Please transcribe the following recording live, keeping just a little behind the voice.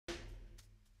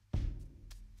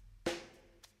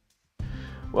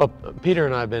Well, Peter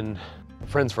and I have been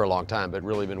friends for a long time, but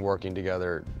really been working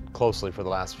together closely for the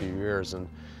last few years, and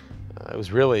it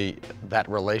was really that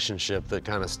relationship that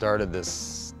kind of started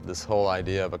this whole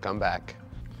idea of a comeback.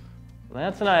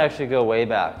 Lance and I actually go way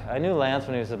back. I knew Lance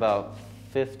when he was about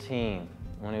 15,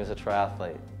 when he was a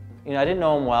triathlete. You know, I didn't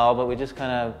know him well, but we just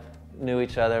kind of knew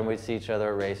each other, and we'd see each other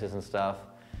at races and stuff.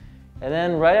 And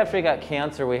then right after he got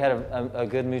cancer, we had a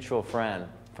good mutual friend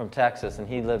from Texas, and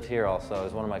he lived here also. He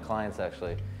was one of my clients,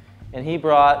 actually. And he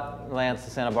brought Lance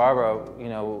to Santa Barbara, you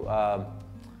know,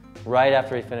 right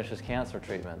after he finished his cancer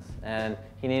treatments. And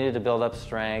he needed to build up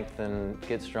strength and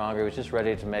get stronger. He was just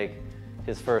ready to make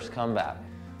his first comeback.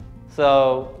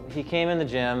 So he came in the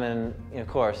gym, and of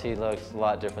course, he looks a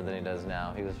lot different than he does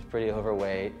now. He was pretty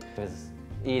overweight. He was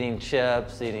eating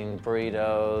chips, eating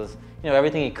burritos, you know,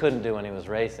 everything he couldn't do when he was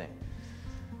racing.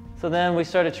 So then we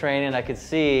started training. I could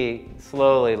see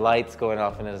slowly lights going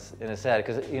off in his head,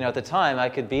 because you know, at the time I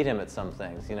could beat him at some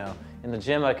things. You know, in the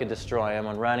gym I could destroy him.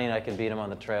 On running I could beat him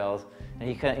on the trails. And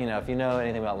he couldn't, you know, if you know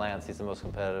anything about Lance, he's the most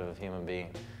competitive human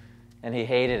being, and he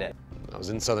hated it. I was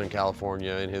in Southern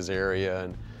California in his area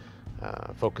and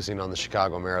focusing on the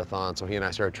Chicago Marathon. So he and I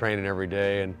started training every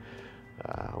day, and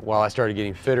while I started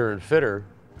getting fitter and fitter,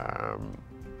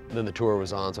 then the tour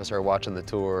was on. So I started watching the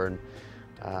tour, and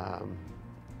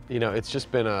you know, it's just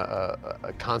been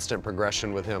a constant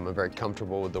progression with him. I'm very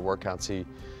comfortable with the workouts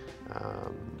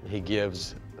he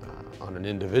gives on an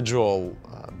individual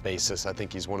basis. I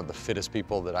think he's one of the fittest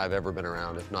people that I've ever been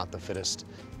around, if not the fittest.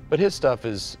 But his stuff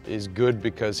is good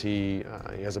because he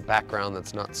has a background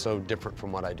that's not so different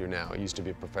from what I do now. He used to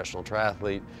be a professional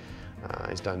triathlete.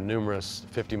 He's done numerous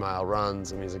 50-mile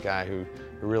runs. I mean, he's a guy who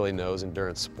really knows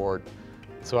endurance sport.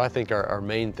 So I think our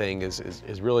main thing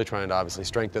is really trying to obviously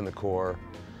strengthen the core,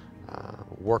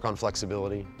 work on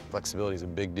flexibility. Flexibility is a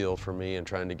big deal for me, and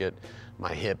trying to get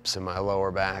my hips and my lower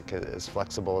back as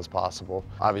flexible as possible.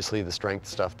 Obviously the strength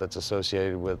stuff that's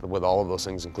associated with all of those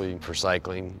things, including for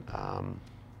cycling.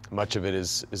 Much of it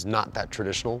is not that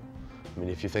traditional. I mean,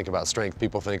 if you think about strength,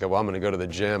 people think of, well, I'm going to go to the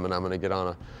gym and I'm going to get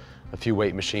on a few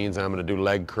weight machines, and I'm going to do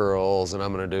leg curls, and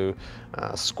I'm going to do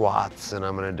squats, and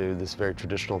I'm going to do this very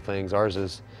traditional things. Ours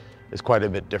is quite a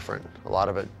bit different. A lot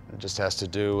of it just has to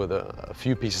do with a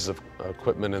few pieces of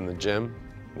equipment in the gym,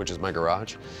 which is my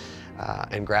garage,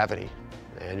 and gravity,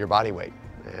 and your body weight,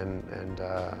 and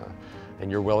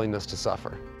your willingness to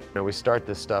suffer. You know, we start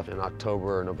this stuff in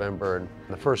October or November, and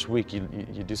the first week you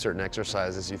do certain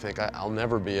exercises. You think, I'll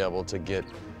never be able to get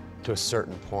to a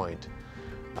certain point.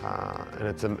 And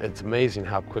it's amazing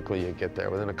how quickly you get there.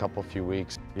 Within a few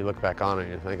weeks, you look back on it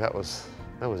and you think, that was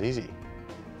easy.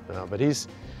 But he's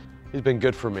been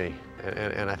good for me,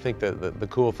 and I think that the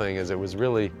cool thing is it was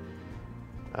really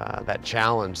that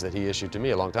challenge that he issued to me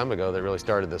a long time ago that really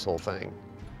started this whole thing.